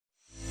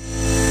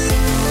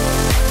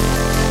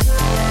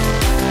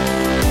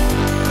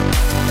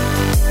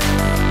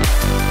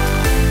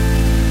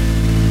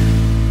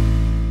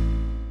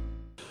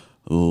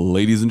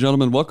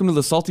gentlemen, welcome to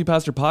the Salty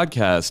Pastor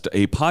Podcast,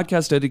 a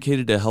podcast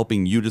dedicated to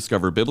helping you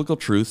discover biblical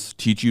truths,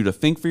 teach you to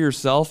think for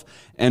yourself,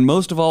 and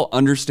most of all,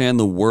 understand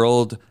the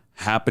world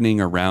happening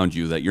around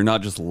you, that you're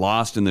not just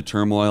lost in the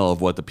turmoil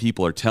of what the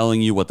people are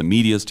telling you, what the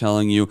media is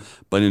telling you,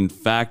 but in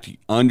fact,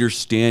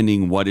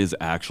 understanding what is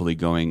actually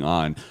going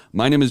on.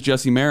 My name is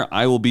Jesse Mayer.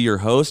 I will be your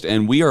host,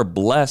 and we are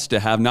blessed to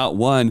have not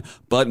one,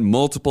 but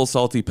multiple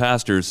salty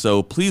pastors.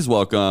 So please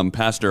welcome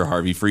Pastor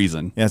Harvey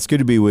Friesen. Yeah, it's good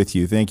to be with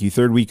you. Thank you.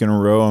 Third week in a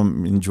row.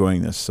 I'm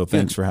enjoying this. So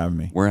thanks for having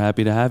me. We're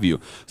happy to have you.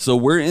 So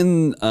we're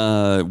in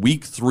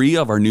week 3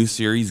 of our new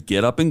series,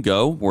 Get Up and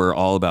Go. We're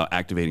all about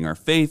activating our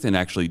faith and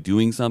actually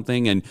doing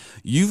something. And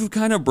you've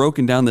kind of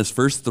broken down this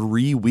first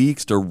 3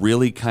 weeks to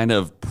really kind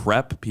of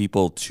prep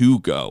people to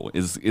go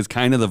is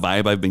kind of the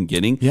vibe I've been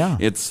getting. Yeah.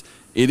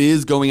 It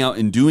is going out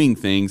and doing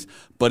things,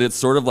 but it's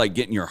sort of like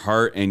getting your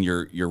heart and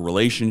your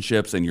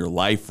relationships and your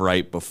life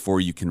right before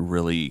you can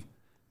really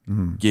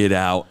get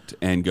out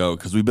and go.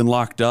 Because we've been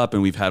locked up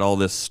and we've had all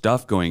this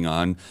stuff going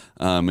on.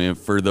 And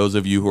for those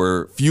of you who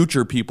are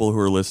future people who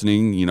are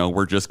listening, you know,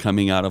 we're just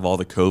coming out of all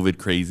the COVID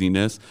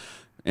craziness.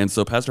 And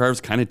so Pastor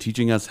Harv's kind of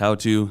teaching us how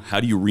do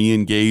you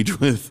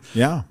re-engage with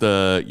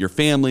your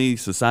family,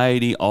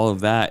 society, all of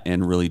that,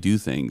 and really do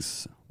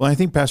things. Well, I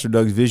think Pastor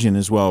Doug's vision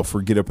as well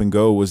for Get Up and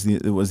Go was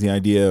the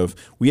idea of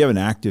we have an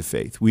active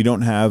faith. We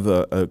don't have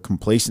a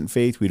complacent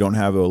faith. We don't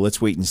have a let's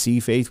wait and see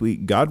faith.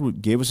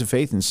 God gave us a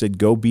faith and said,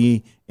 go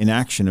be in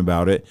action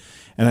about it.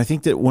 And I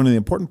think that one of the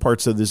important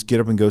parts of this Get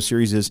Up and Go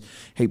series is,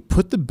 hey,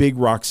 put the big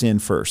rocks in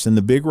first. And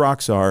the big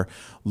rocks are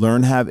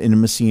learn to have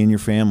intimacy in your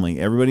family.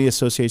 Everybody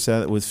associates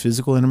that with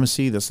physical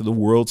intimacy. That's what the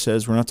world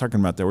says. We're not talking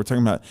about that. We're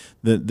talking about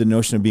the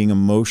notion of being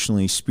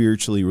emotionally,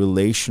 spiritually,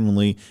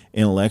 relationally,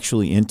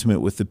 intellectually intimate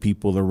with the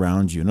people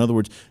around you. In other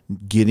words,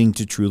 getting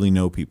to truly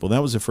know people.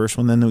 That was the first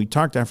one. Then we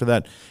talked after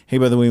that, hey,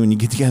 by the way, when you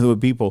get together with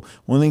people,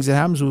 one of the things that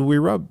happens is we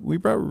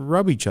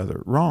rub each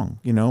other wrong,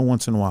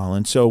 once in a while.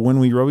 And so when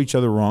we rub each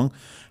other wrong,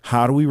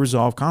 how do we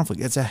resolve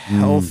conflict? It's a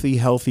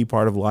healthy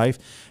part of life.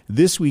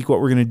 This week, what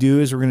we're going to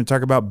do is we're going to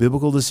talk about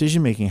biblical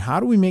decision-making.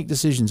 How do we make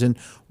decisions? And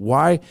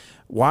why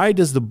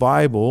does the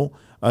Bible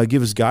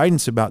give us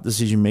guidance about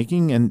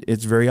decision-making? And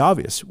it's very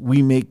obvious.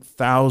 We make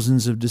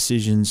thousands of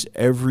decisions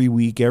every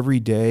week,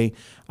 every day,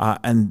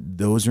 and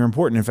those are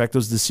important. In fact,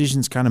 those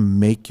decisions kind of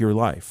make your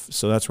life.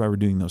 So that's why we're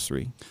doing those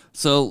 3.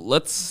 So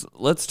let's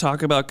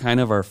talk about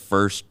kind of our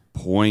first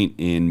point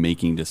in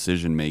making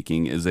decision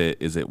making. Is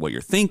it what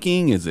you're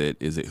thinking? Is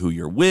it who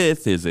you're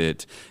with? Is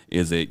it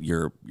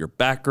your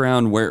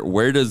background?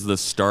 Where does the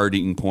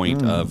starting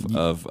point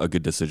of a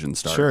good decision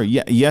start? Sure.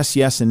 Yeah.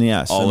 Yes, and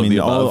yes. All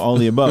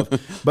the above.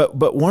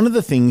 But one of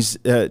the things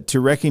to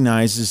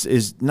recognize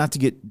is not to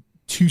get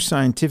too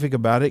scientific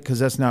about it, because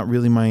that's not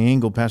really my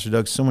angle. Pastor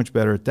Doug's so much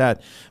better at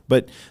that.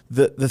 But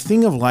the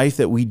thing of life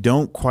that we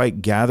don't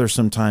quite gather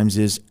sometimes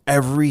is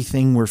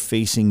everything we're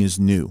facing is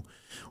new.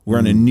 We're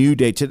on a new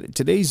day.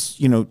 Today's,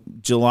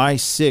 July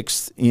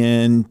 6th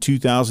in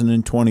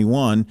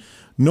 2021.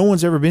 No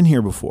one's ever been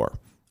here before.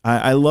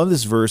 I love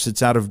this verse.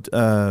 It's out of,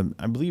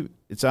 I believe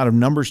it's out of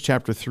Numbers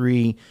chapter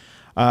 3,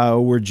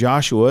 where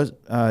Joshua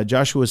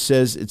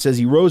says,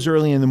 he rose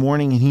early in the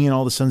morning, and he and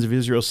all the sons of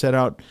Israel set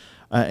out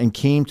and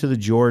came to the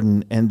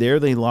Jordan, and there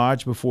they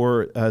lodged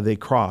before they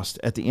crossed.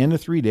 At the end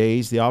of 3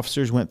 days, the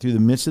officers went through the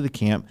midst of the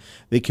camp.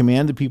 They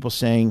commanded the people,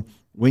 saying,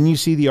 when you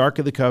see the Ark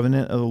of the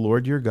Covenant of the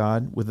Lord your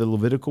God with the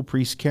Levitical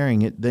priests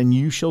carrying it, then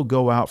you shall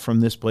go out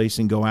from this place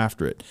and go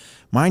after it.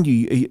 Mind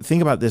you,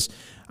 think about this.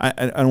 I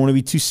don't want to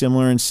be too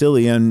similar and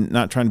silly. I'm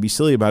not trying to be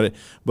silly about it,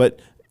 but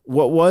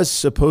what was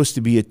supposed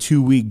to be a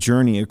 2-week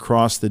journey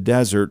across the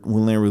desert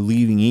when they were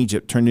leaving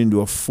Egypt turned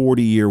into a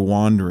 40-year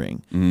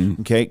wandering.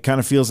 Okay, it kind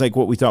of feels like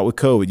what we thought with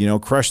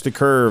COVID. Crush the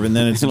curve, and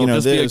then it's It'll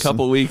just be a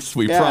couple weeks.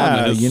 We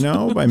promise.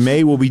 By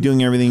May we'll be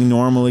doing everything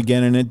normal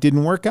again, and it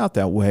didn't work out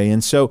that way.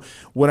 And so,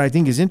 what I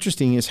think is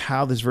interesting is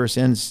how this verse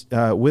ends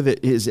with it.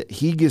 Is that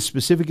he gives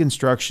specific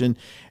instruction,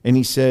 and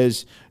he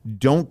says,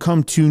 "Don't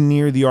come too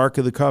near the Ark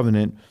of the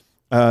Covenant,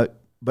 but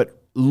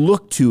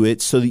look to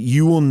it so that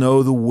you will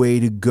know the way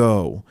to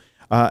go."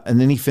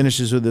 And then he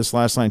finishes with this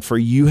last line, "For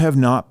you have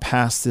not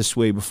passed this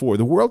way before."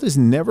 The world has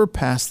never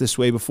passed this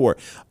way before.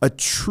 A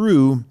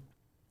true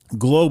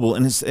global,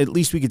 and it's, at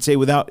least we could say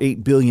without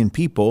 8 billion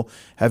people,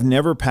 have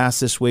never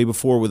passed this way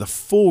before, with a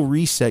full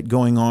reset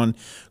going on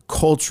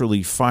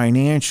culturally,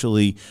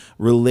 financially,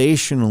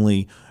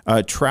 relationally,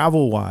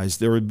 travel-wise.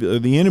 There would be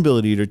the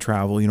inability to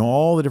travel,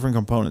 all the different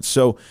components.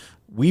 So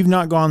we've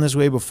not gone this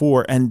way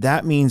before, and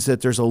that means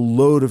that there's a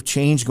load of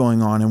change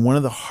going on. And one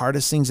of the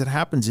hardest things that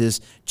happens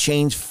is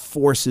change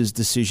forces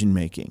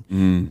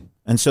decision-making.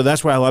 And so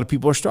that's why a lot of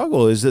people are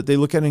struggle, is that they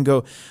look at it and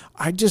go,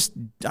 I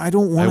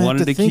don't want to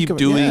wanted to keep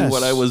doing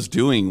what I was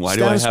doing. Why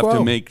do I have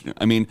to make,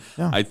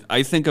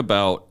 I think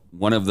about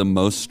one of the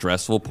most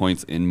stressful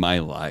points in my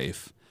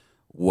life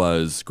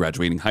was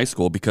graduating high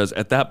school, because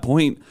at that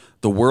point,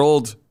 the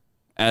world,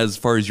 as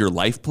far as your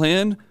life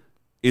plan,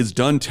 is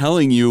done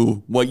telling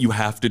you what you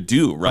have to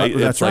do, right?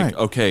 That's it's like, right.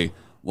 okay,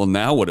 well,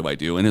 now what do I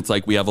do? And it's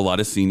like we have a lot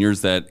of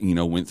seniors that,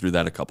 went through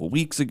that a couple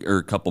weeks ago, or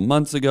a couple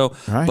months ago.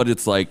 Right. But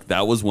it's like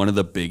that was one of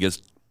the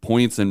biggest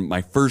points. And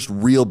my first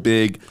real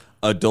big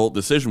adult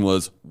decision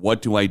was,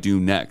 what do I do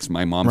next?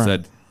 My mom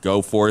said,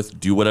 go forth,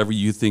 do whatever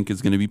you think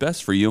is going to be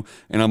best for you.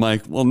 And I'm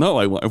like, well, no,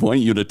 I want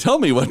you to tell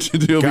me what to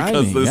do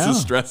because this is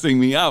stressing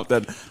me out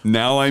that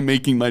now I'm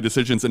making my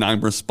decisions and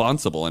I'm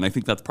responsible. And I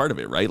think that's part of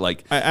it, right?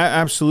 Like,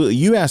 absolutely.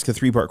 You asked a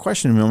 3-part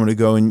question a moment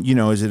ago, and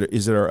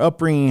is it our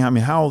upbringing? I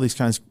mean, how all these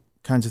kinds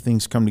of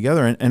things come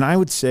together? And I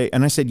would say,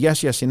 and I said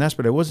yes, yes, and yes,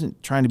 but I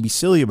wasn't trying to be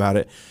silly about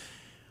it.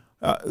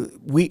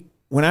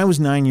 When I was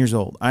 9 years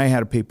old, I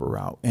had a paper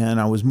route,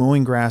 and I was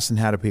mowing grass and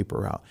had a paper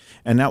route.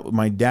 And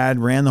my dad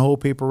ran the whole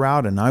paper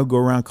route, and I would go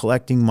around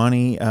collecting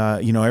money.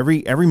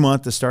 Every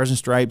month, the Stars and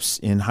Stripes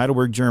in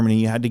Heidelberg, Germany,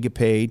 you had to get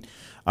paid.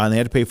 And they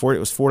had to pay for it.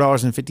 It was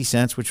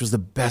 $4.50, which was the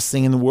best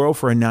thing in the world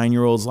for a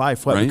 9-year-old's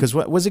life. What? Right. Because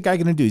what's the guy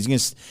going to do? He's going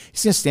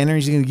to stand there,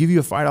 he's going to give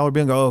you a $5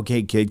 bill and go,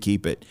 okay, kid,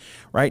 keep it.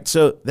 Right?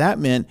 So that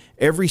meant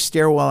every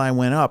stairwell I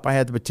went up, I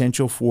had the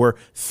potential for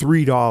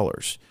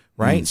 $3.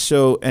 Right.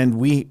 So, and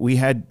we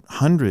had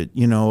 100,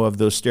 of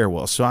those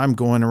stairwells. So I'm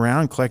going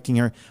around collecting.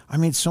 I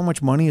made so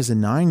much money as a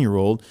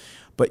 9-year-old.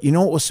 But you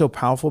know what was so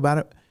powerful about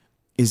it?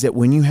 Is that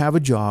when you have a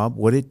job,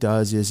 what it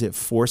does is it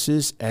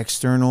forces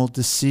external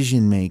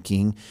decision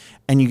making,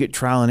 and you get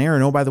trial and error.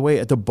 And oh, by the way,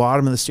 at the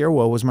bottom of the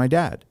stairwell was my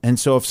dad. And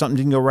so if something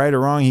didn't go right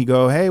or wrong, he'd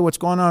go, hey, what's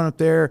going on up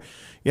there?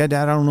 Yeah,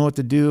 Dad, I don't know what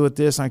to do with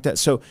this, like that.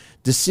 So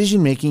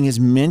decision making is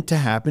meant to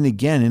happen,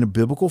 again, in a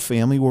biblical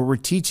family where we're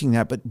teaching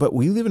that. But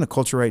we live in a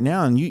culture right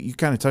now, and you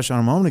kind of touched on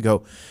a moment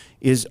ago,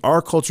 is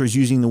our culture is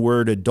using the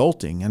word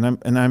adulting.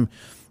 And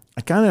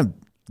I kind of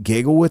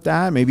giggle with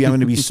that. Maybe I'm going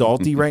to be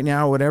salty right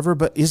now or whatever,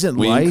 but isn't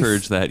we life? We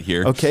encourage that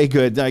here. Okay,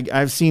 good.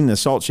 I've seen the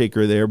salt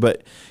shaker there,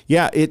 but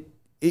yeah, it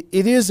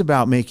is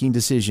about making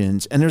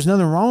decisions, and there's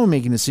nothing wrong with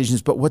making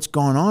decisions, but what's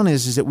going on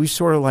is that we've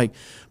sort of like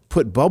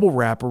put bubble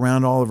wrap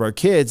around all of our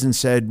kids and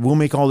said, we'll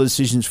make all the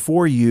decisions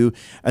for you.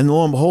 And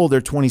lo and behold,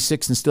 they're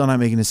 26 and still not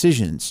making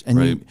decisions. And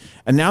right.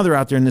 And now they're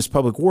out there in this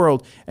public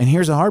world. And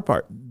here's the hard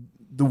part.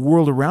 The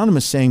world around them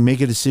is saying, make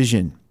a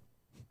decision.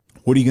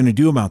 What are you going to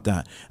do about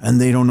that?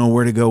 And they don't know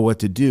where to go, what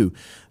to do.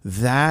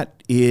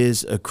 That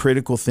is a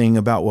critical thing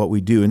about what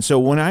we do. And so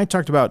when I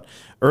talked about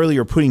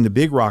earlier putting the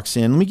big rocks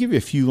in, let me give you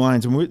a few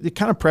lines. And we're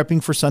kind of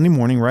prepping for Sunday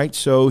morning, right?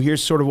 So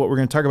here's sort of what we're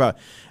going to talk about.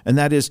 And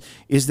that is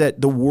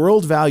that the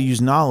world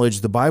values knowledge,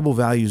 the Bible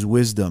values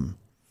wisdom.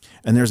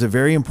 And there's a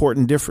very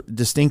important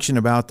distinction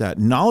about that.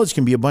 Knowledge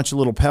can be a bunch of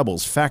little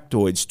pebbles,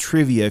 factoids,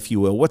 trivia, if you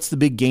will. What's the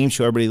big game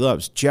show everybody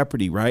loves?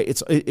 Jeopardy, right?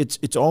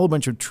 It's all a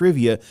bunch of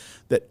trivia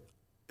that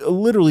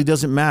literally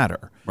doesn't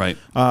matter. Right.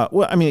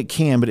 Well, I mean, it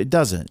can, but it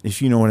doesn't,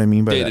 if you know what I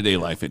mean by day-to-day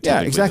life, it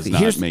typically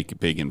does not make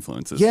big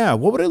influences. Yeah.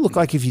 What would it look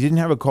like if you didn't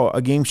have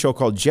a game show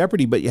called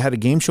Jeopardy, but you had a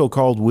game show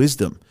called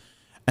Wisdom?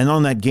 And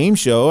on that game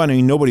show, I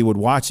mean, nobody would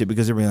watch it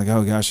because everybody's like,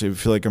 oh, gosh, I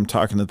feel like I'm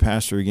talking to the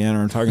pastor again,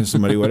 or I'm talking to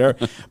somebody,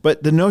 whatever.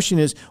 But the notion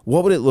is,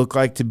 what would it look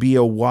like to be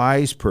a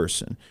wise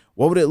person?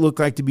 What would it look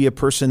like to be a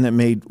person that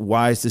made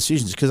wise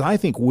decisions? Because I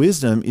think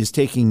wisdom is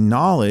taking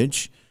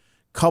knowledge,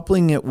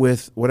 coupling it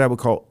with what I would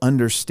call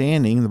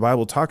understanding. The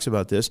Bible talks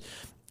about this.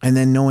 And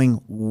then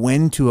knowing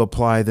when to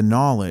apply the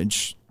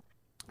knowledge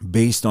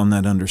based on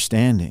that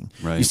understanding.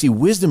 Right. You see,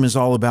 wisdom is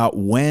all about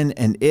when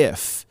and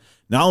if.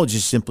 Knowledge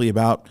is simply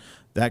about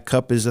that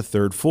cup is a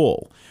third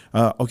full.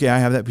 Okay, I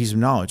have that piece of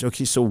knowledge.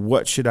 Okay, so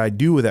what should I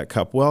do with that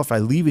cup? Well, if I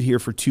leave it here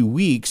for 2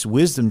 weeks,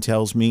 wisdom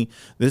tells me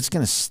that it's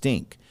going to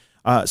stink.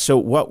 So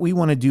what we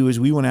want to do is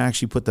we want to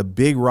actually put the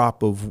big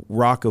rock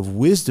of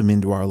wisdom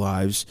into our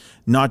lives,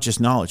 not just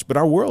knowledge. But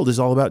our world is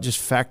all about just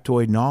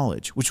factoid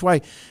knowledge, which is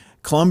why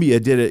Columbia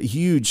did a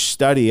huge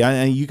study.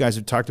 You guys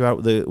have talked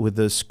about with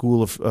the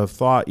school of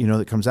thought,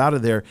 that comes out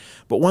of there.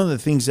 But one of the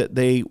things that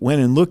they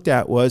went and looked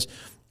at was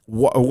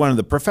one of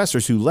the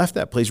professors who left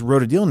that place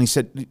wrote a deal, and he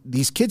said,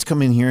 these kids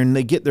come in here and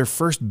they get their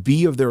first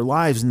B of their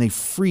lives and they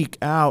freak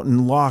out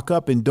and lock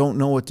up and don't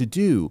know what to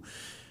do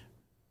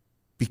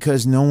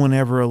because no one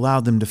ever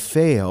allowed them to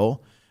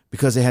fail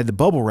because they had the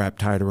bubble wrap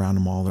tied around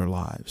them all their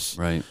lives.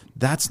 Right.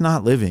 That's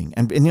not living.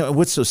 And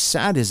what's so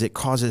sad is it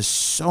causes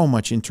so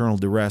much internal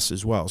duress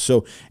as well.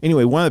 So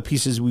anyway, one of the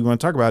pieces we want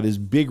to talk about is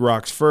big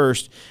rocks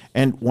first.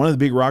 And one of the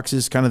big rocks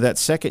is kind of that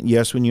second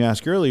yes when you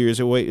asked earlier,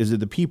 is it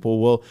the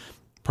people? Well,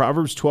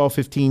 Proverbs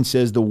 12:15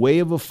 says, the way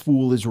of a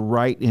fool is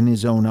right in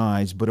his own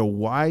eyes, but a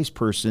wise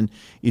person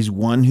is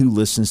one who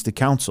listens to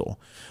counsel.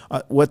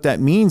 What that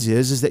means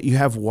is that you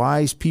have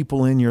wise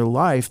people in your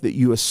life that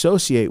you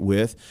associate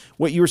with.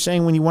 What you were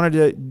saying when you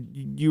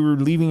you were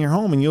leaving your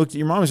home and you looked at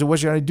your mom and said, what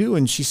should I do?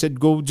 And she said,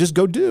 just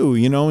go do,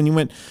 and you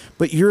went,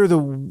 but you're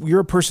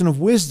a person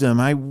of wisdom.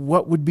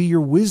 What would be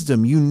your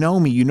wisdom? You know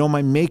me, you know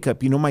my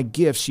makeup, you know my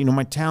gifts, you know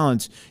my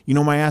talents, you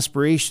know my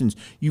aspirations.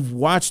 You've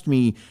watched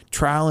me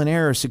trial and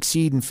error,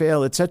 succeed and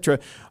fail, etc.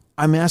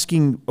 I'm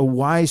asking a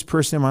wise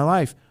person in my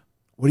life,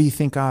 what do you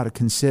think I ought to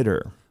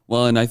consider?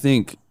 Well, and I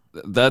think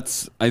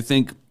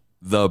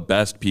the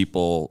best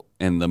people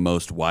and the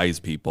most wise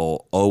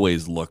people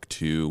always look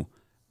to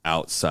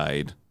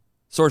outside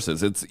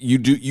sources.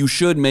 You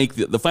should make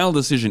the final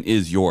decision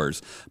is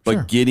yours, but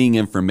Sure. getting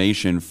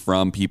information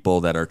from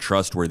people that are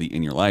trustworthy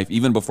in your life,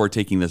 even before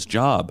taking this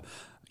job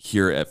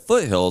here at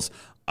Foothills,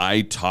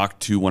 I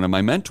talked to one of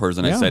my mentors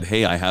and I said,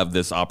 hey, I have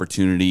this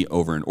opportunity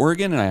over in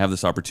Oregon and I have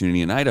this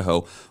opportunity in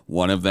Idaho.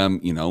 One of them,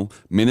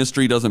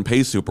 ministry doesn't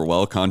pay super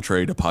well,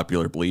 contrary to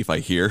popular belief, I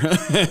hear.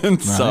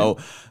 And so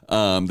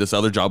this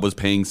other job was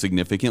paying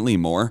significantly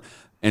more.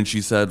 And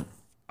she said,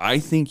 I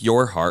think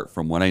your heart,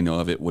 from what I know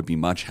of it, would be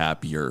much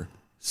happier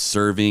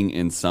serving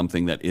in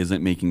something that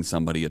isn't making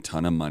somebody a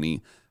ton of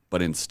money,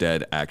 but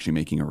instead actually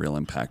making a real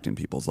impact in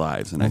people's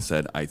lives. And I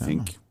said, I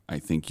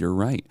think you're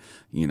right.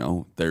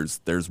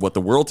 There's what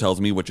the world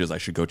tells me, which is I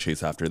should go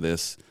chase after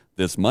this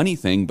money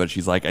thing. But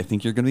she's like, I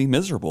think you're going to be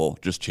miserable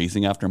just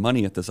chasing after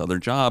money at this other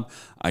job.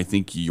 I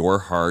think your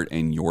heart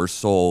and your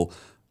soul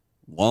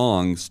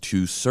longs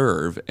to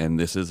serve, and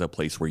this is a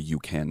place where you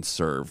can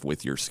serve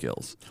with your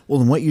skills. Well,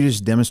 and what you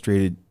just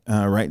demonstrated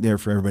right there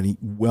for everybody,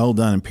 well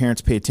done. And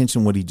parents, pay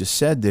attention to what he just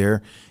said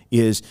there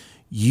is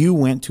you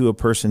went to a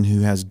person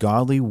who has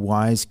godly,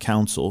 wise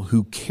counsel,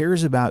 who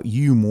cares about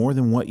you more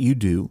than what you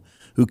do,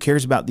 who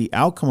cares about the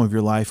outcome of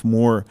your life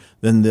more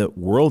than the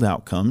world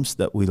outcomes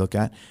that we look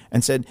at,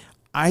 and said,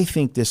 I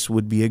think this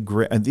would be a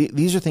great,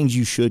 these are things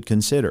you should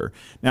consider.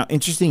 Now,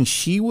 interesting,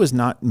 she was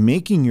not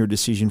making your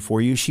decision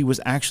for you. She was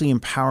actually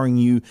empowering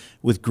you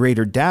with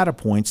greater data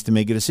points to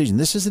make a decision.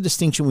 This is a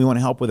distinction we want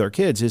to help with our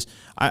kids is,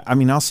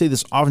 I'll say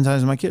this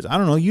oftentimes to my kids. I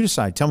don't know, you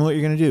decide. Tell me what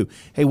you're going to do.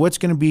 Hey, what's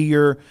going to be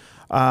your,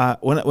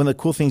 one of the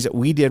cool things that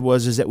we did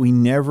is that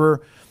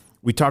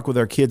we talked with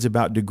our kids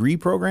about degree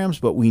programs,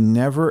 but we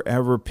never,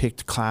 ever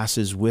picked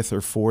classes with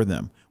or for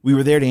them. We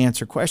were there to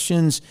answer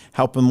questions,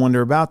 help them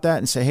wonder about that,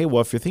 and say, hey,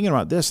 well, if you're thinking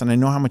about this, and I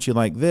know how much you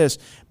like this,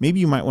 maybe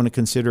you might want to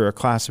consider a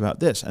class about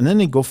this. And then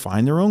they go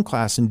find their own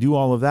class and do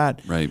all of that.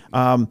 Right.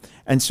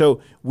 And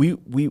so we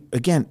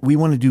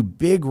want to do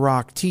big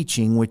rock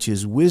teaching, which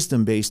is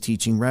wisdom-based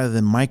teaching, rather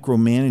than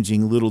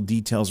micromanaging little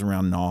details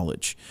around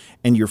knowledge.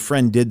 And your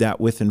friend did that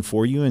with and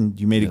for you, and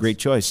you made a great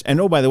choice. And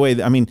oh, by the way,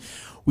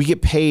 we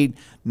get paid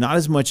not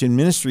as much in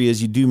ministry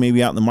as you do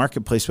maybe out in the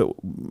marketplace, but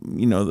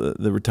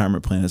the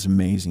retirement plan is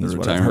amazing. Is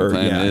what I've heard.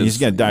 Yeah, he's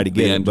gonna die to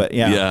get it, but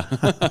yeah.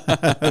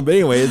 But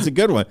anyway, it's a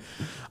good one.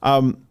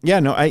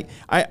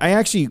 I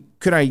actually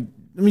let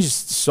me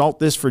just salt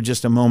this for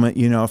just a moment.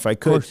 If I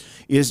could,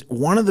 is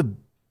one of the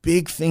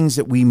big things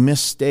that we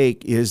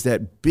mistake is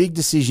that big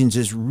decisions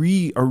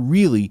are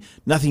really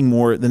nothing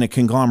more than a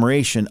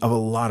conglomeration of a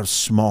lot of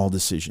small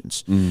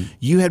decisions.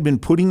 You had been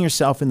putting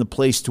yourself in the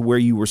place to where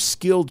you were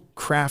skilled,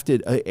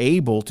 crafted,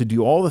 able to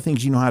do all the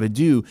things you know how to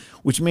do,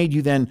 which made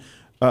you then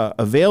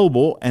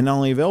available, and not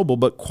only available,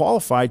 but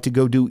qualified to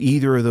go do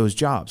either of those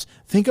jobs.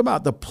 Think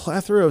about the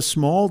plethora of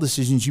small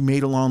decisions you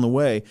made along the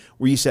way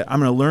where you said,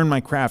 I'm going to learn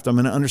my craft. I'm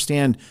going to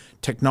understand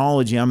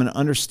technology. I'm going to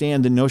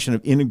understand the notion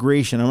of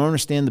integration. I'm going to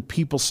understand the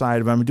people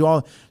side of it. I'm going to do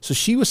all. So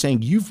she was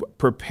saying, you've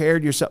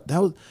prepared yourself.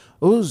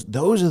 Those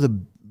are the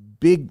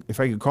big, if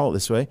I could call it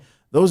this way,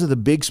 those are the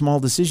big, small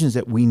decisions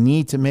that we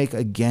need to make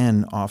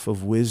again off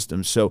of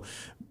wisdom. So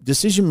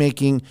decision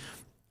making,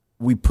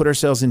 we put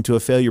ourselves into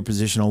a failure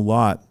position a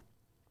lot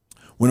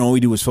when all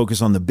we do is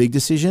focus on the big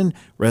decision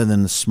rather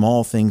than the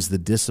small things, the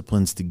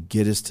disciplines to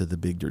get us to the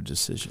bigger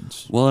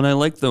decisions. Well, and I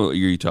like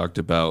you talked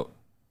about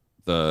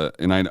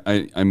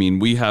I mean,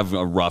 we have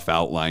a rough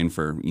outline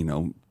for,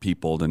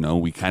 people to know.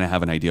 We kind of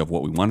have an idea of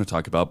what we want to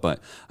talk about,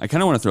 but I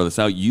kind of want to throw this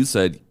out. You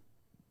said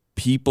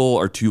people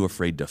are too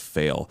afraid to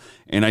fail.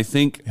 And I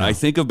think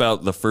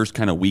about the first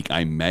kind of week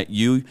I met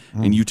you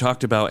and you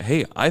talked about,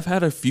 hey, I've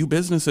had a few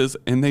businesses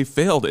and they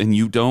failed, and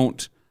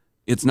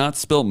it's not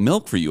spilt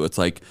milk for you. It's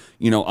like,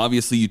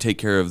 obviously you take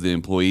care of the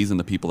employees and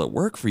the people that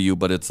work for you,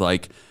 but it's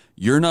like,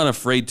 you're not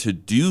afraid to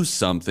do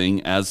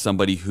something as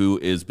somebody who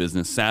is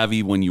business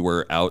savvy. When you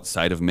were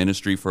outside of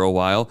ministry for a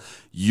while,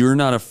 you're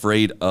not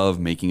afraid of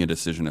making a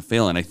decision to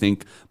fail. And I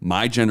think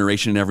my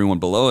generation and everyone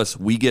below us,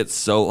 we get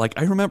so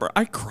I remember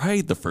I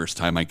cried the first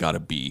time I got a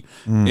B,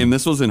 and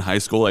this was in high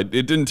school. It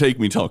didn't take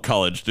me till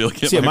college to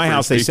get at my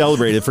house. They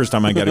celebrated the first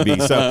time I got a B.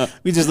 So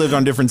we just lived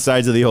on different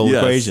sides of the whole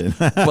equation.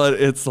 But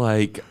it's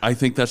like, I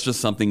think that's just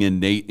something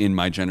innate in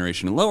my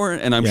generation and lower.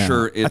 And I'm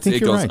sure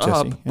it goes up,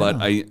 Jesse. but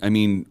I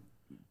mean,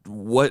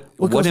 what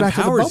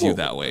empowers you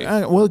that way?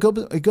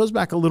 It goes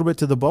back a little bit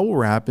to the bubble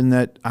wrap in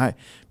that my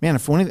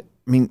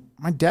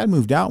dad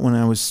moved out when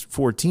I was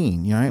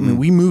 14.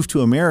 We moved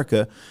to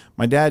America.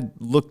 My dad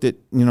looked at,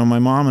 my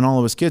mom and all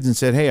of his kids and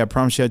said, hey, I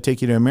promise you I'd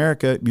take you to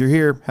America. You're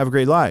here. Have a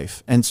great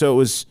life. And so it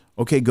was,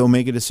 okay, go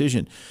make a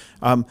decision.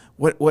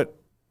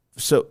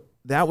 So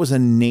that was a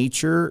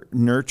nature,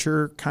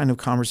 nurture kind of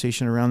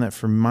conversation around that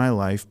for my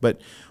life.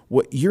 But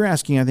what you're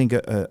asking, I think,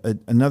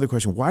 another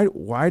question,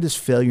 why does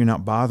failure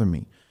not bother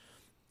me?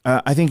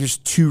 I think there's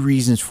two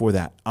reasons for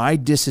that. I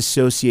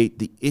disassociate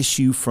the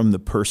issue from the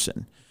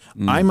person.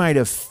 I might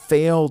have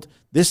failed.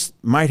 This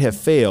might have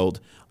failed.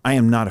 I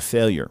am not a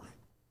failure.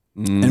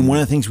 And one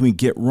of the things we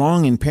get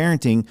wrong in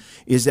parenting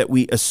is that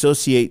we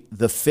associate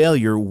the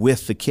failure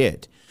with the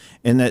kid,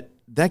 and that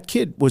that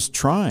kid was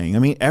trying. I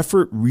mean,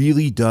 effort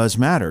really does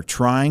matter.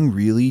 Trying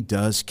really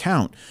does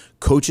count.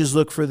 Coaches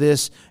look for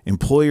this.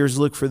 Employers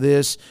look for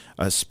this.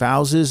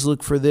 Spouses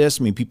look for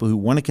this. I mean, people who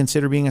want to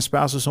consider being a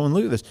spouse of someone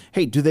look at this.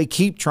 Hey, do they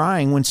keep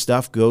trying when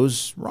stuff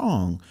goes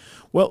wrong?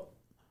 Well,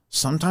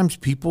 sometimes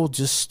people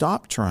just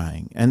stop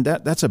trying, and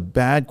that's a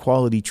bad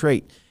quality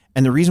trait.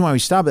 And the reason why we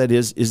stop that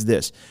is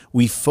this: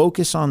 we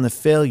focus on the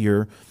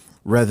failure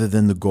rather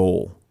than the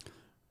goal.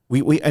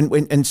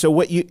 And so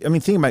what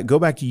think about it, go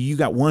back to you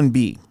got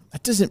 1B.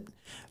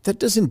 That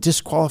doesn't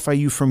disqualify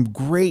you from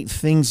great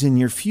things in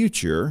your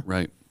future.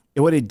 Right.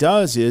 And what it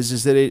does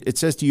is that it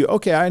says to you,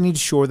 okay, I need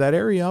to shore that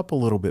area up a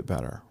little bit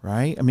better,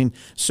 right? I mean,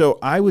 so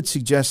I would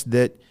suggest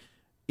that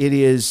it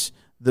is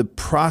the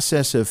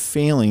process of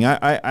failing.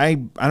 I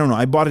don't know.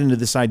 I bought into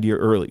this idea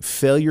early.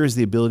 Failure is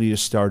the ability to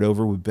start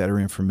over with better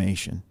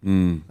information.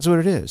 That's what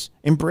it is.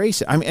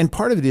 Embrace it. And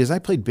part of it is I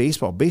played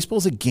baseball. Baseball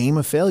is a game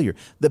of failure.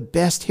 The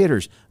best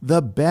hitters.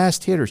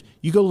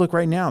 You go look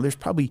right now. There's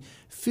probably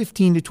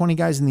 15 to 20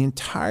 guys in the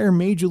entire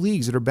major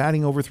leagues that are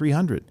batting over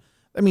 300.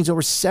 That means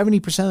over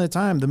 70% of the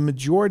time, the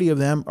majority of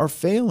them are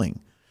failing.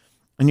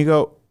 And you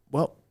go,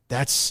 well,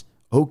 that's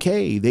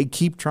okay. They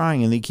keep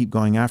trying and they keep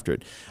going after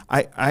it.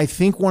 I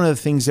think one of the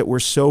things that we're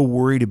so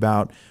worried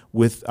about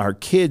with our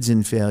kids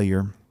in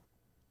failure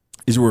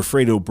is we're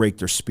afraid it'll break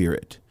their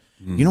spirit.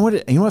 You know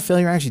what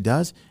failure actually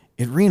does?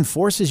 It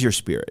reinforces your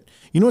spirit.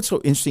 You know what's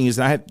so interesting is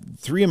that I have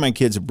 3 of my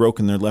kids have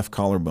broken their left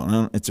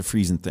collarbone. It's a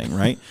freezing thing,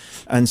 right?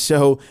 And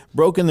so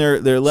broken their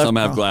left. Some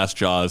have glass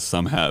jaws.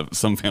 Some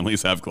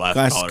families have glass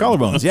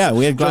collarbones. Yeah,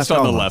 we had glass just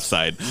on collarbones. The left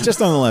side.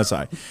 Just on the left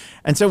side.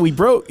 And so we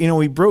broke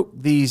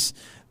these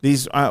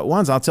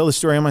ones. I'll tell the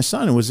story on my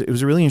son. It was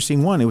a really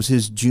interesting one. It was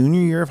his junior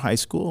year of high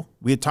school.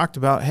 We had talked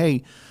about,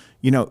 hey,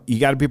 you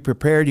got to be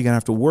prepared. You're going to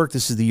have to work.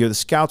 This is the year the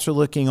scouts are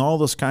looking, all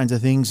those kinds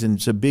of things. And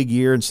it's a big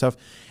year and stuff.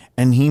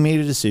 And he made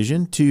a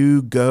decision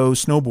to go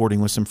snowboarding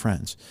with some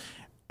friends.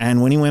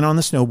 And when he went on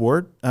the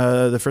snowboard,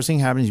 the first thing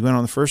happened is he went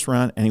on the first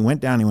run and he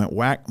went down, he went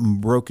whack and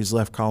broke his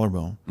left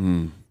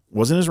collarbone.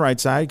 Wasn't his right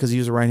side because he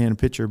was a right-handed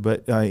pitcher,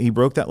 but he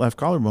broke that left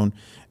collarbone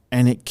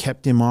and it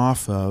kept him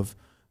off of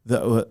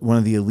one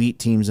of the elite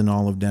teams in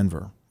all of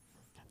Denver.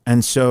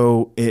 And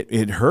so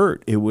it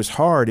hurt. It was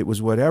hard. It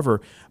was whatever.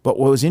 But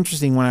what was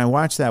interesting when I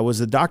watched that was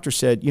the doctor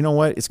said, you know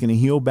what, it's going to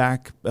heal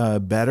back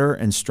better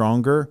and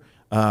stronger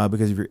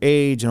because of your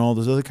age and all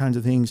those other kinds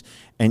of things,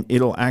 and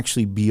it'll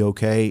actually be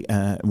okay.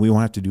 We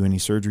won't have to do any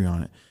surgery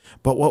on it.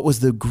 But what was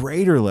the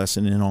greater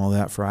lesson in all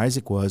that for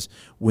Isaac was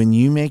when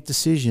you make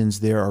decisions,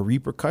 there are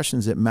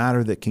repercussions that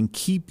matter that can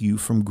keep you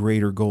from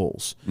greater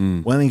goals. One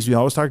of the things we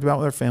always talked about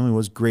with our family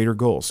was greater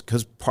goals,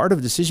 because part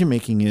of decision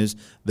making is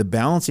the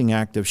balancing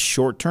act of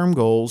short-term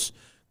goals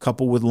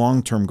coupled with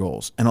long-term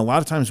goals. And a lot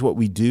of times what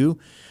we do,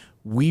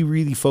 we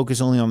really focus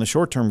only on the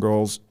short-term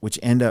goals, which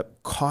end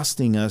up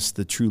costing us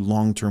the true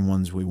long-term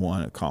ones we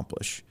want to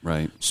accomplish.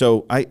 Right.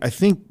 So I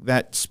think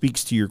that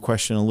speaks to your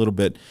question a little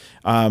bit.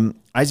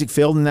 Isaac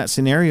failed in that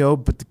scenario,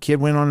 but the kid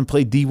went on and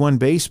played D1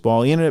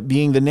 baseball. He ended up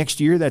being the next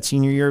year, that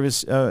senior year of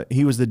his,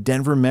 he was the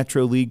Denver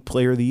Metro League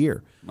Player of the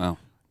Year. Wow.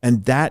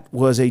 And that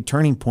was a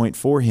turning point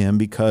for him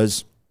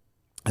because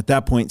at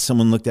that point,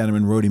 someone looked at him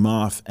and wrote him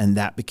off, and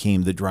that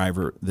became the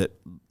driver that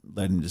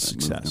led him to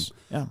success.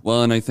 Yeah.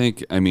 Well, and I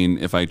think,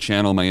 if I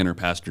channel my inner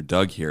Pastor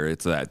Doug here,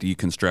 it's that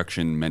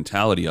deconstruction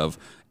mentality of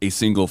a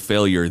single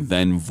failure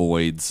then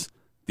voids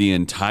the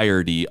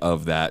entirety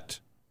of that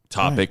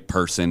topic,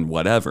 person,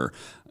 whatever,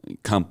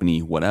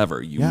 company,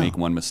 whatever. You make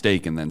one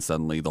mistake and then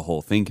suddenly the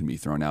whole thing can be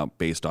thrown out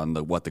based on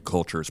what the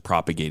culture is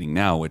propagating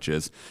now, which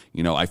is,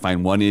 I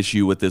find one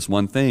issue with this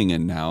one thing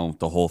and now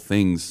the whole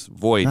thing's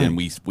void. Right. And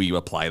we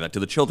apply that to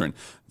the children.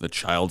 The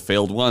child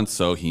failed once,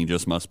 so he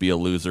just must be a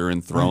loser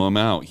and throw him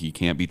out. He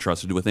can't be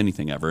trusted with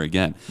anything ever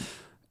again.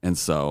 And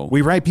so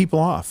we write people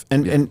off.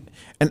 And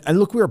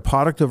look, we're a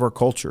product of our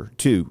culture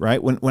too,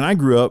 right? When I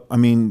grew up,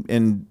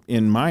 in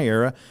my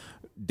era,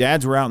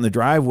 dads were out in the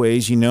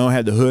driveways,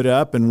 had the hood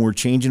up and we're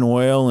changing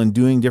oil and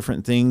doing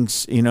different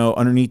things,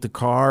 underneath the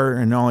car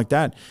and all like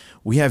that.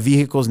 We have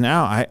vehicles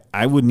now.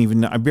 I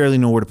barely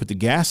know where to put the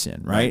gas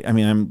in, right?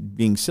 I'm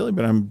being silly,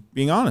 but I'm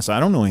being honest. I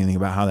don't know anything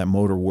about how that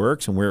motor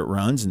works and where it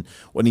runs and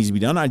what needs to be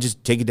done. I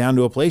just take it down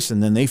to a place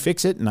and then they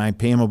fix it and I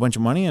pay them a bunch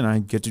of money and I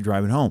get to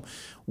drive it home.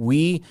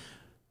 We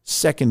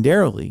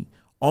secondarily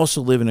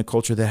also live in a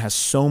culture that has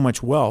so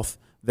much wealth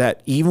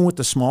that even with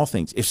the small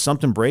things, if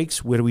something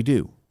breaks, what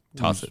do?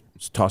 Toss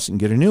it and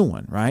get a new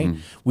one, right?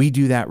 We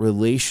do that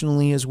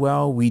relationally as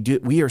well.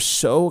 We are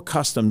so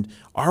accustomed,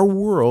 our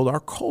world,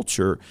 our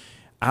culture,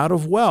 out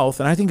of wealth,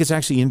 and I think it's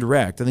actually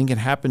indirect. I think it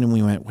happened and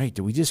we went, wait,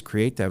 did we just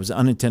create that? It was an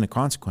unintended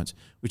consequence,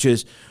 which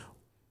is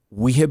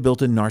we have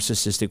built a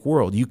narcissistic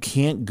world. You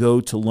can't go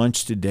to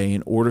lunch today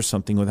and order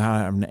something without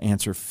having to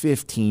answer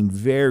 15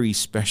 very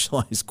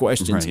specialized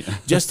questions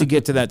just to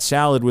get to that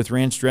salad with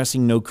ranch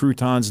dressing, no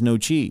croutons, no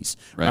cheese.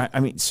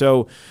 Right.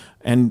 So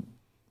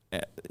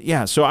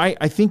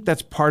I think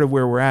that's part of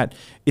where we're at,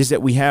 is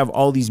that we have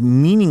all these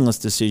meaningless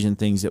decision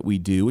things that we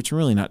do, which are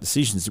really not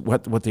decisions.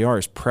 What they are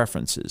is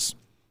preferences.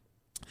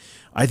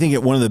 I think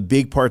that one of the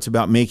big parts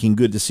about making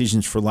good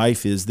decisions for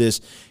life is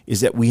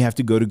that we have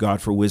to go to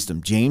God for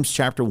wisdom. James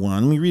chapter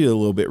 1, let me read it a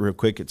little bit real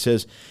quick. It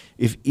says,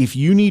 if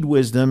you need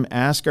wisdom,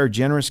 ask our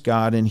generous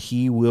God and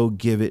he will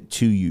give it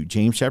to you.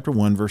 James chapter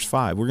 1, verse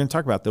 5. We're going to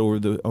talk about that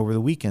over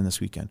the weekend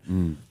this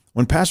weekend.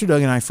 When Pastor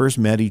Doug and I first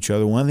met each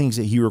other, one of the things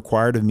that he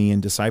required of me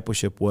in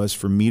discipleship was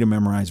for me to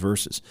memorize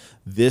verses.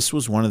 This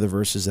was one of the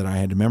verses that I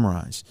had to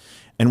memorize.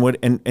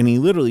 And he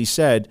literally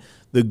said,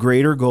 the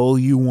greater goal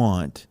you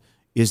want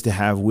is to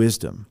have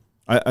wisdom.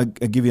 I'll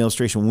give you an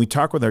illustration. When we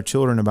talk with our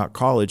children about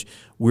college,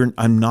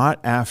 I'm not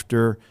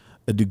after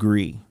a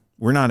degree.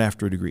 We're not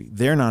after a degree.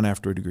 They're not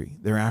after a degree.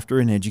 They're after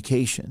an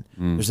education.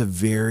 There's a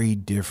very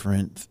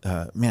different,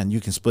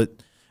 you can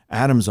split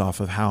atoms off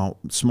of how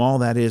small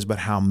that is, but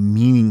how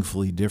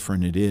meaningfully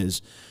different it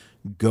is.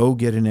 Go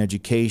get an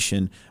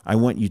education. I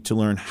want you to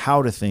learn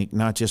how to think,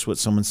 not just what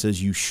someone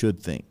says you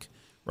should think,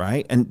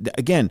 right? And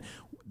again,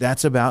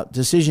 that's about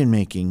decision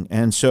making.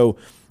 And so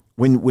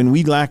when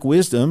we lack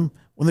wisdom,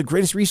 one of the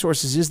greatest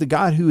resources is the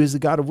God who is the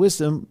God of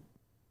wisdom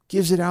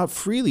gives it out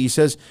freely. He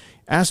says,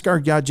 ask our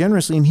God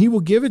generously and he will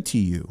give it to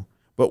you.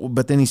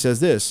 But then he says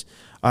this,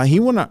 he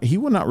will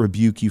not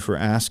rebuke you for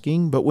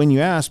asking, but when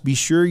you ask, be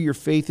sure your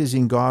faith is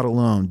in God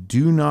alone.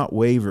 Do not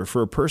waver.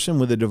 For a person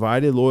with a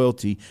divided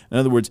loyalty, in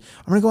other words,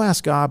 I'm going to go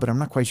ask God, but I'm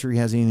not quite sure he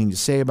has anything to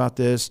say about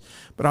this,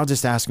 but I'll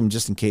just ask him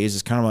just in case.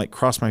 It's kind of like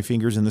cross my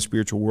fingers in the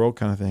spiritual world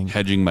kind of thing.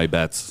 Hedging my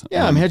bets.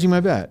 Yeah, I'm hedging my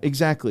bet.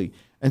 Exactly.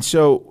 And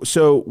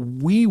so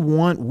we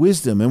want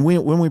wisdom. And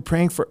when we're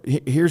praying for,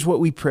 here's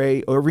what we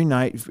pray every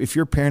night. If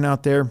you're a parent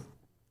out there,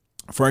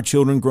 for our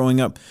children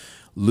growing up,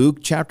 Luke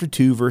chapter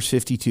 2, verse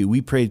 52,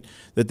 we prayed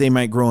that they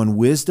might grow in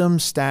wisdom,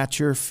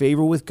 stature,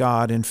 favor with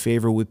God, and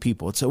favor with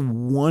people. It's a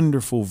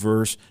wonderful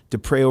verse to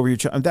pray over your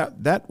child.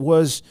 That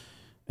was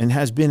and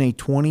has been a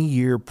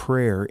 20-year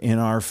prayer in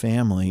our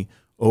family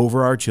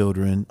over our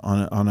children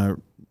on a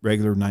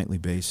regular nightly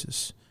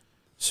basis.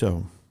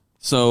 So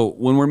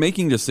when we're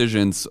making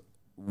decisions,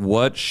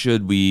 what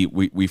should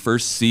we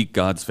first seek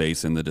God's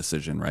face in the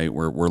decision, right?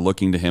 We're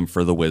looking to him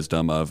for the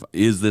wisdom of,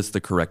 is this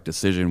the correct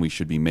decision we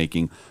should be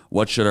making?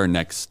 What should our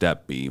next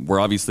step be? We're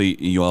obviously,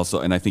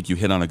 and I think you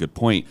hit on a good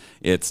point.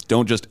 It's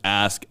don't just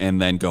ask and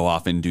then go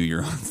off and do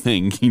your own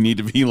thing. You need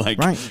to be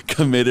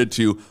committed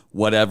to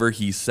whatever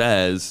he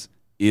says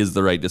is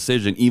the right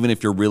decision, even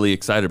if you're really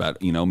excited about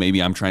it.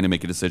 Maybe I'm trying to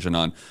make a decision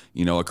on,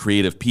 a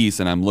creative piece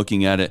and I'm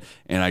looking at it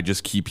and I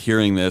just keep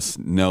hearing this,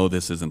 no,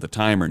 this isn't the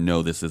time, or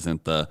no, this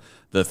isn't the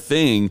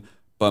thing,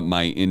 but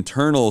my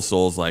internal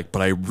soul's like,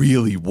 but I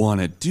really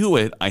want to do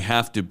it. I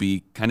have to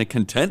be kind of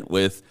content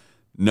with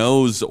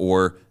no's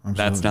or absolutely.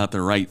 That's not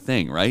the right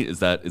thing, right? Is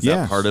that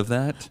part of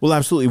that? Well,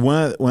 absolutely.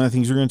 One of the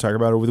things we're going to talk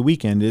about over the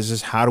weekend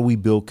is how do we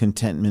build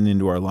contentment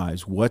into our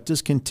lives? What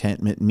does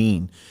contentment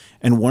mean?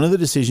 And one of the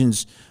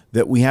decisions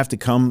that we have to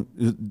one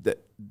of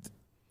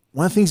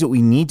the things that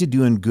we need to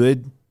do in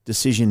good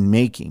decision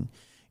making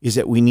is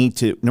that we need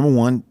to, number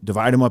one,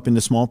 divide them up into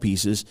small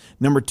pieces.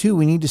 Number two,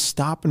 we need to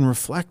stop and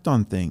reflect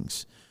on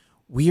things.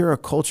 We are a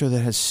culture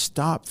that has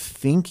stopped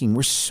thinking.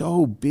 We're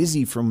so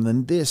busy from the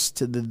this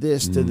to the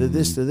this to the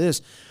this to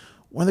this.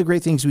 One of the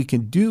great things we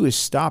can do is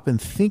stop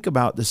and think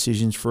about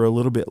decisions for a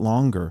little bit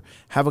longer.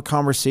 Have a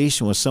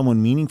conversation with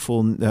someone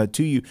meaningful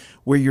to you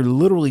where you're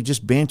literally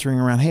just bantering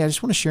around. Hey, I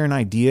just want to share an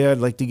idea. I'd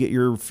like to get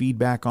your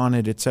feedback on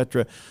it,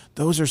 etc.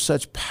 Those are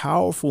such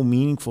powerful,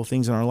 meaningful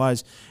things in our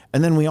lives.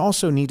 And then we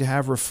also need to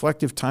have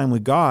reflective time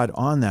with God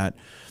on that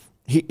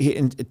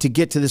and to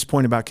get to this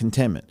point about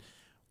contentment.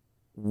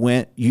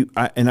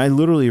 I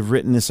literally have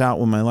written this out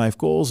with my life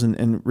goals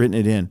and written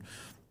it in.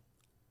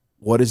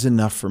 What is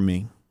enough for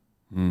me?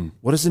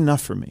 What is enough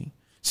for me?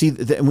 See,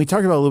 and we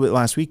talked about it a little bit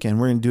last weekend.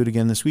 We're going to do it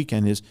again this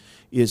weekend.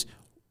 Is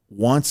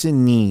wants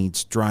and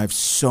needs drive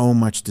so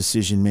much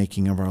decision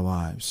making of our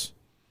lives,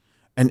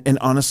 and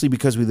honestly,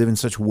 because we live in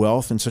such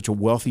wealth and such a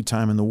wealthy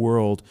time in the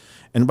world.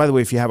 And by the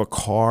way, if you have a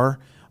car,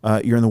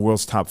 you're in the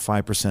world's top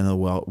 5% of the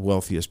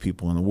wealthiest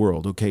people in the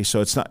world. Okay,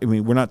 so it's not. I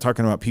mean, we're not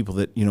talking about people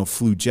that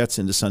flew jets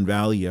into Sun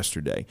Valley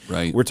yesterday.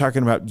 Right. We're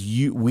talking about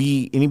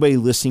anybody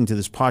listening to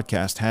this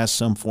podcast has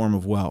some form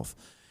of wealth.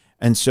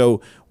 And so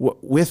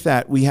with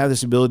that, we have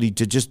this ability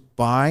to just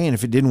buy, and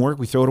if it didn't work,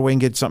 we throw it away and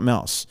get something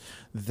else.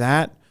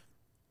 There's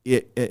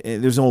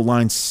an old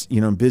line,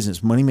 in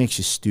business, money makes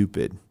you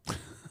stupid.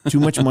 Too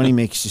much money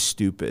makes you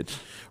stupid,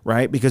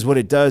 right? Because what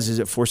it does is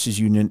it forces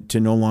you to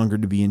no longer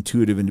to be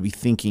intuitive and to be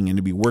thinking and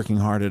to be working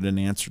hard at an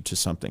answer to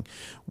something.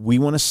 We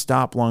want to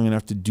stop long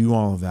enough to do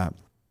all of that.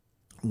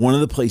 One of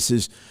the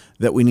places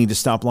that we need to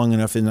stop long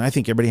enough, and I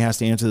think everybody has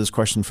to answer this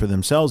question for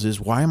themselves, is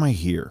why am I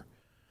here?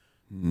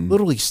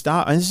 Literally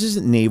stop. And this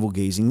isn't navel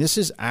gazing. This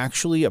is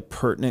actually a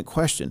pertinent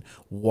question.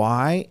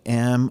 Why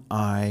am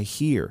I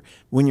here?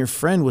 When your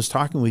friend was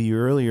talking with you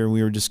earlier, and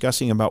we were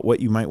discussing about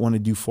what you might want to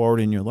do forward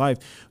in your life,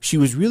 she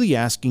was really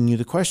asking you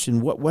the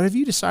question, what have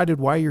you decided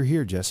why you're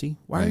here, Jesse?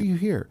 Why are you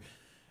here?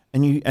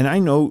 And I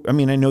know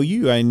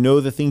you. I know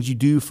the things you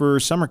do for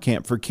summer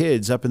camp for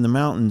kids up in the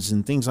mountains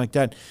and things like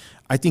that.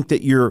 I think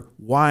that your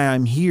why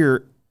I'm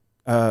here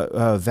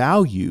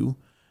value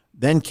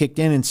then kicked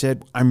in and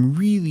said, I'm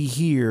really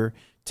here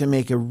to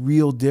make a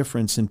real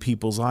difference in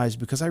people's lives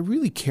because I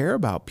really care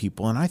about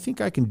people. And I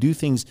think I can do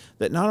things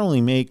that not only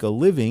make a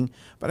living,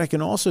 but I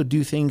can also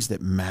do things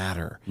that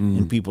matter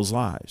in people's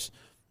lives.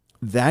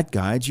 That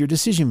guides your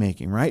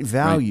decision-making, right?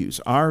 Values.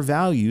 Right. Our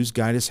values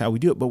guide us how we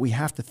do it, but we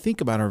have to think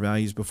about our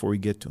values before we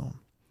get to them.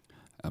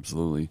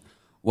 Absolutely.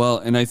 Well,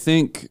 and I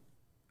think,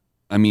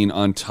 I mean,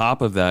 on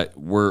top of that,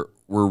 we're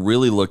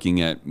really looking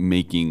at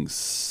making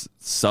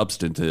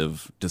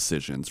substantive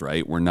decisions,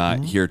 right? We're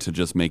not here to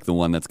just make the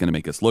one that's going to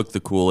make us look the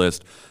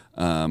coolest.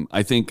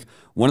 I think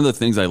one of the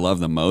things I love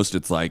the most,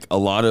 it's like a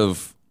lot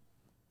of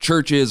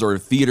churches or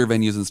theater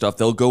venues and stuff,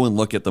 they'll go and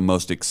look at the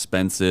most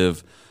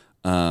expensive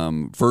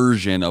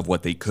version of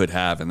what they could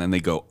have, and then they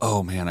go,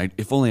 oh man,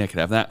 if only I could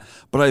have that.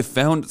 But I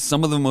found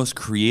some of the most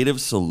creative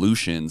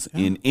solutions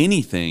in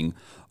anything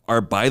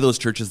are by those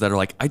churches that are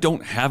like, I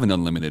don't have an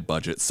unlimited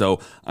budget, so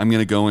I'm going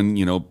to go and,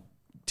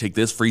 take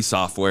this free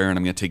software and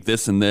I'm going to take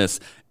this and this.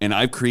 And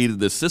I've created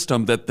this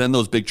system that then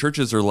those big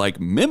churches are like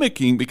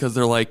mimicking because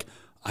they're like,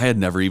 I had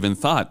never even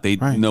thought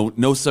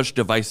no such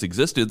device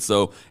existed.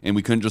 So, and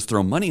we couldn't just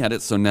throw money at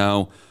it. So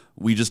now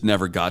we just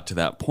never got to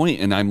that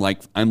point. And I'm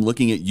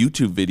looking at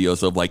YouTube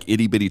videos of like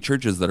itty bitty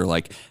churches that are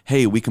like,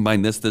 hey, we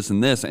combine this, this,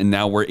 and this. And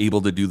now we're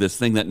able to do this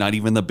thing that not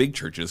even the big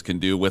churches can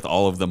do with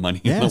all of the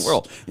money in the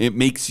world. It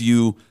makes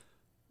you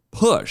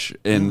push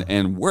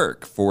and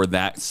work for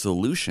that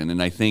solution.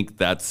 And I think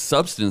that's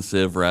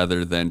substantive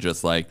rather than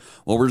just like,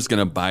 well, we're just going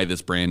to buy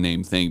this brand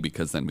name thing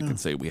because then we can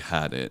say we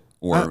had it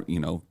or,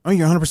 Oh,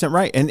 you're 100%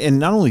 right. And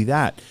not only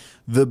that,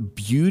 the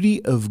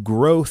beauty of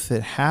growth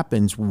that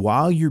happens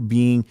while you're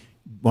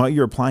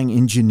applying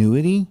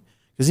ingenuity,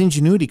 because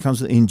ingenuity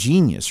comes with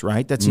ingenious,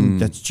 right? That's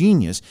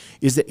genius.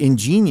 Is that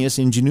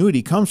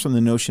ingenuity comes from the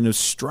notion of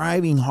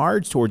striving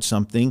hard towards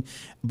something.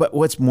 But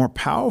what's more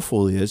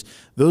powerful is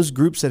those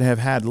groups that have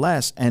had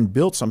less and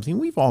built something.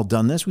 We've all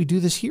done this. We do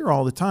this here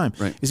all the time.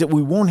 Right. Is that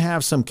we won't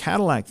have some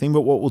Cadillac thing,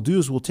 but what we'll do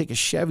is we'll take a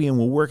Chevy and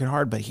we'll work it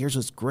hard. But here's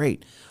what's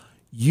great.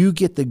 You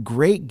get the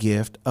great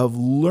gift of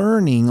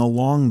learning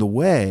along the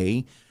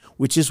way,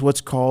 which is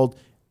what's called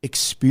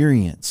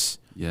experience.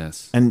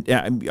 Yes. And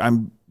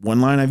I'm one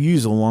line I've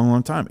used a long,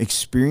 long time.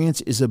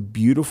 Experience is a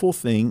beautiful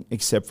thing,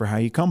 except for how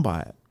you come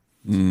by it.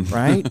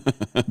 Right?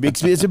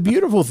 It's a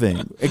beautiful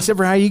thing, except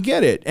for how you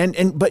get it.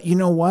 But you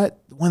know what?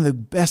 One of the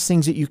best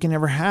things that you can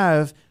ever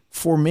have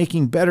for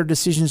making better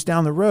decisions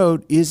down the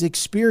road is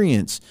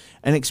experience.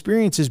 And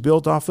experience is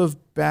built off of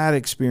bad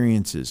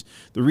experiences.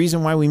 The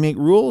reason why we make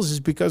rules is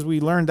because we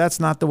learned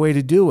that's not the way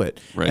to do it.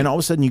 Right. And all of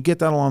a sudden you get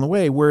that along the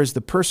way, whereas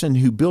the person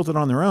who built it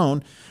on their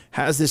own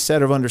has this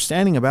set of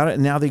understanding about it,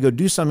 and now they go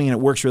do something and it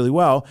works really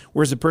well,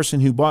 whereas the person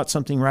who bought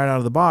something right out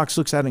of the box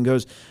looks at it and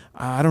goes,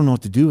 I don't know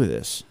what to do with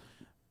this.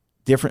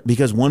 Different,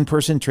 because one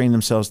person trained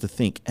themselves to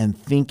think, and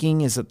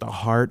thinking is at the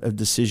heart of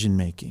decision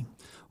making.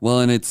 Well,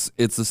 and it's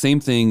the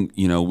same thing,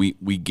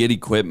 we get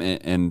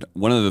equipment, and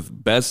one of the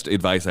best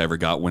advice I ever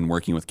got when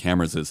working with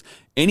cameras is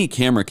any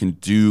camera can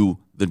do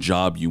the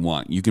job you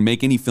want. You can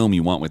make any film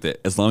you want with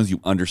it as long as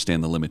you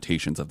understand the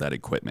limitations of that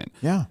equipment.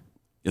 Yeah.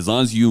 As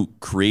long as you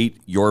create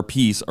your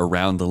piece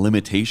around the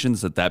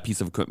limitations that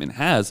piece of equipment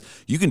has,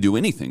 you can do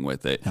anything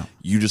with it. Yeah.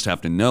 You just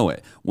have to know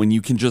it. When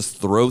you can just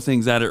throw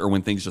things at it, or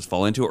when things just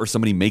fall into it, or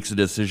somebody makes a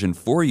decision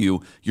for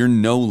you, you're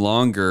no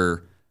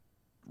longer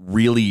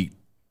really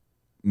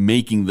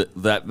making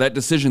that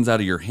decision's out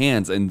of your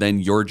hands, and then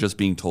you're just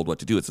being told what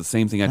to do. It's the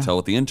same thing I tell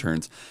with the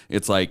interns.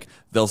 It's like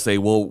they'll say,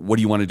 well, what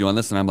do you want to do on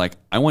this? And I'm like,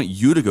 I want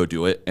you to go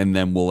do it, and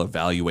then we'll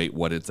evaluate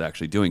what it's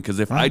actually doing. Because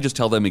if I just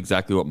tell them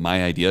exactly what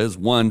my idea is,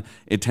 one,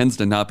 it tends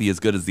to not be as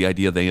good as the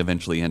idea they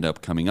eventually end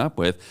up coming up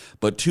with,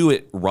 but two,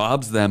 it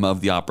robs them of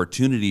the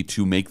opportunity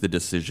to make the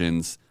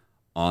decisions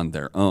on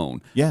their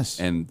own. Yes.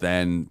 And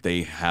then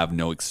they have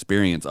no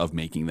experience of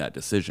making that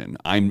decision.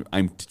 I'm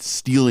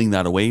stealing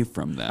that away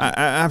from them.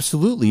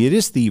 Absolutely. It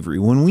is thievery.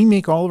 When we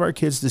make all of our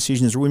kids'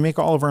 decisions, or we make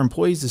all of our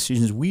employees'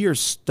 decisions, we are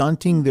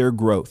stunting their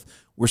growth.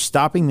 We're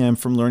stopping them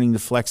from learning to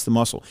flex the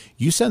muscle.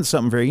 You said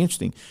something very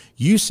interesting.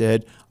 You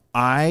said,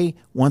 I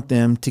want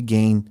them to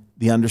gain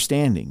the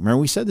understanding. Remember,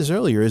 we said this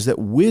earlier, is that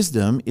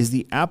wisdom is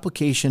the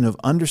application of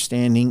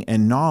understanding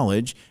and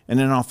knowledge. And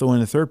then I'll throw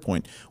in a third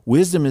point.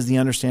 Wisdom is the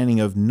understanding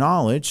of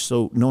knowledge,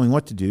 so knowing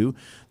what to do.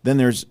 Then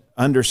there's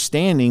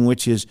understanding,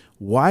 which is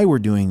why we're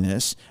doing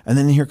this. And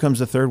then here comes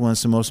the third one.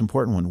 It's the most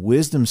important one.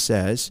 Wisdom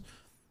says,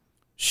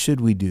 should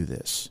we do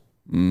this?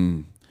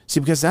 See,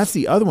 because that's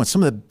the other one.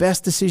 Some of the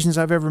best decisions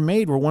I've ever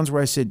made were ones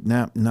where I said,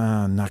 nah,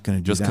 I'm not going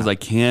to do that. Just because I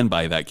can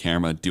buy that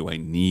camera, do I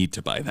need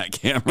to buy that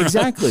camera?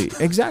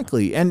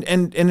 Exactly. And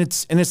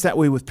it's that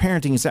way with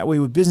parenting. It's that way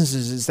with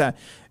businesses. It's that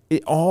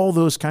all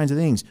those kinds of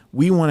things.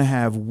 We want to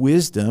have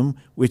wisdom,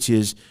 which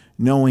is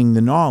knowing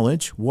the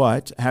knowledge,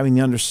 what, having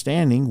the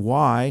understanding,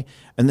 why,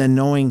 and then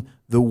knowing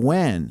the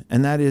when.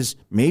 And that is,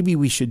 maybe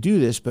we should do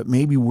this, but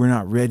maybe we're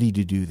not ready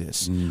to do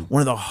this.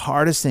 One of the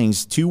hardest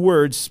things, 2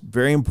 words,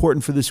 very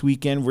important for this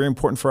weekend, very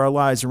important for our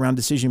lives around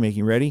decision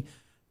making. Ready?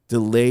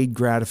 Delayed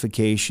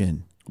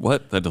gratification.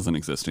 What? That doesn't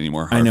exist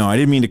anymore. I know. I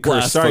didn't mean to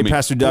curse. Sorry, Blasphemy.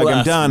 Pastor Doug.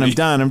 I'm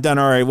done.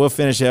 All right, we'll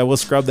finish it. We'll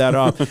scrub that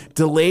off.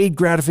 Delayed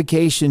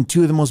gratification,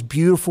 two of the most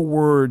beautiful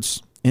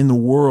words in the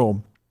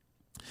world,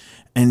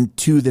 and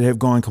two that have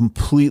gone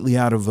completely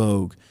out of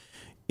vogue.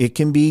 It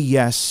can be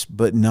yes,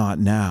 but not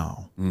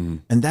now. Mm-hmm.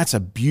 And that's a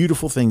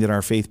beautiful thing that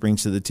our faith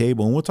brings to the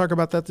table. And we'll talk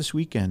about that this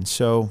weekend.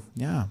 So,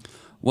 yeah.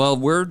 Well,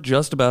 we're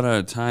just about out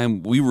of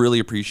time. We really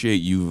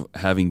appreciate you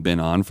having been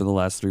on for the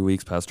last 3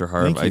 weeks, Pastor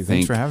Harv. Thank you.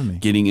 Thanks for having me.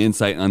 Getting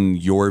insight on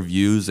your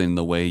views and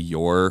the way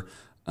your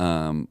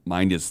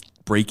mind is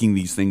breaking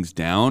these things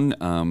down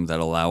that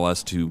allow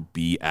us to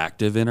be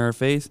active in our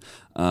faith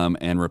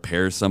and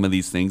repair some of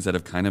these things that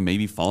have kind of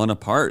maybe fallen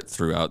apart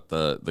throughout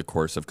the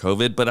course of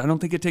COVID. But I don't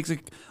think it takes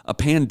a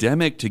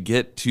pandemic to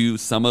get to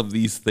some of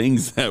these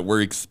things that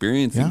we're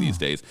experiencing these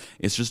days.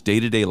 It's just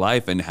day-to-day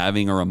life and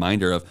having a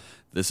reminder of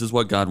this is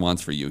what God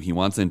wants for you. He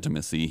wants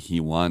intimacy. He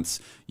wants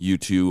you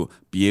to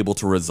be able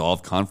to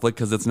resolve conflict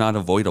because it's not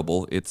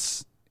avoidable.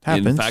 Happens.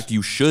 In fact,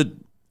 you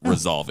should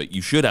resolve it.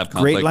 You should have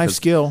conflict. Great life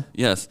skill.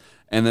 Yes.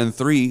 And then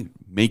 3,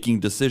 making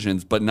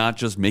decisions, but not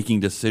just making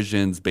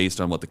decisions based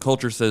on what the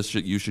culture says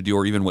you should do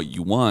or even what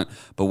you want,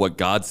 but what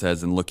God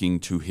says and looking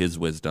to his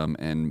wisdom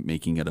and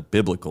making it a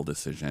biblical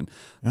decision.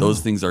 Those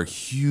things are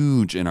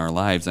huge in our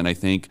lives. And I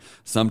think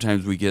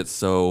sometimes we get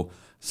so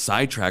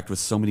sidetracked with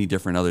so many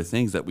different other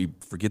things that we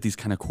forget these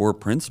kind of core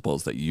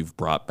principles that you've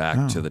brought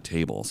back to the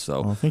table.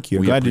 So well, thank you.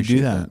 I'm glad to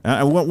do that.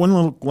 One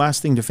little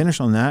last thing to finish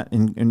on that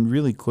and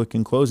really quick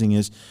in closing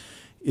is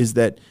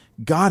that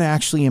God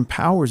actually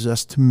empowers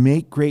us to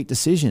make great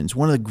decisions.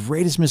 One of the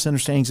greatest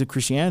misunderstandings of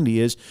Christianity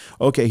is,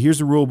 okay, here's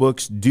the rule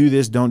books, do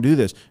this, don't do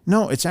this.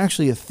 No, it's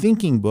actually a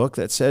thinking book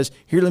that says,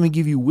 here, let me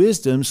give you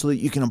wisdom so that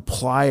you can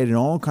apply it in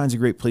all kinds of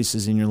great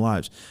places in your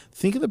lives.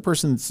 Think of the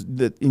persons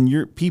that in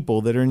your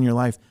people that are in your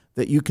life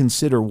that you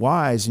consider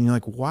wise, and you're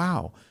like,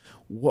 wow,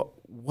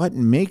 what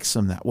makes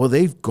them that? Well,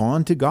 they've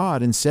gone to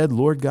God and said,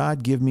 Lord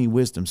God, give me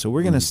wisdom. So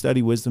we're going to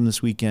study wisdom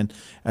this weekend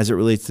as it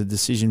relates to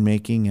decision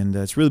making. And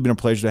it's really been a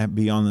pleasure to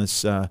be on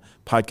this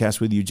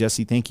podcast with you,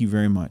 Jesse. Thank you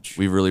very much.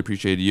 We really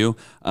appreciate you.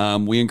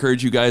 We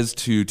encourage you guys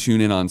to tune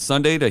in on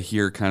Sunday to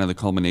hear kind of the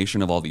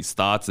culmination of all these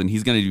thoughts. And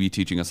he's going to be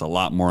teaching us a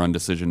lot more on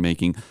decision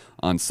making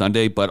on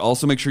Sunday, but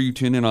also make sure you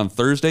tune in on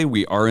Thursday.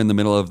 We are in the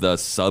middle of the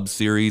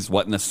sub-series,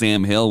 What in the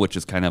Sam Hill, which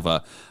is kind of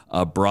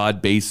a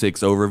broad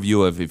basics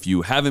overview of if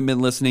you haven't been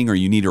listening or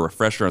you need a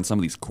refresher on some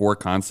of these core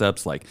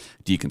concepts like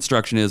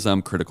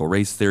deconstructionism, critical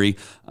race theory.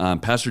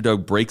 Pastor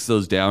Doug breaks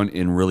those down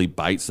in really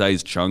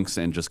bite-sized chunks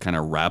and just kind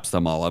of wraps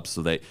them all up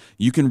so that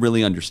you can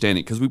really understand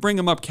it. Because we bring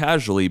them up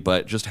casually,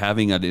 but just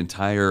having an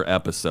entire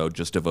episode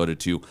just devoted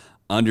to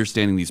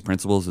understanding these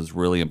principles is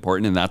really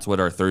important, and that's what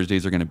our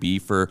Thursdays are going to be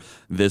for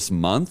this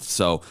month.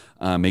 So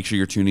make sure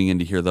you're tuning in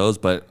to hear those,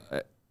 but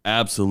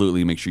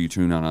absolutely make sure you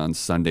tune on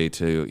Sunday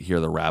to hear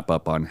the wrap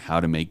up on how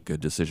to make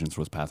good decisions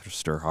with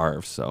Pastor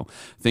Harv. So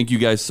thank you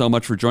guys so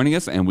much for joining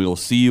us, and we will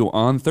see you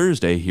on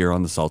Thursday here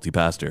on The Salty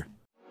Pastor.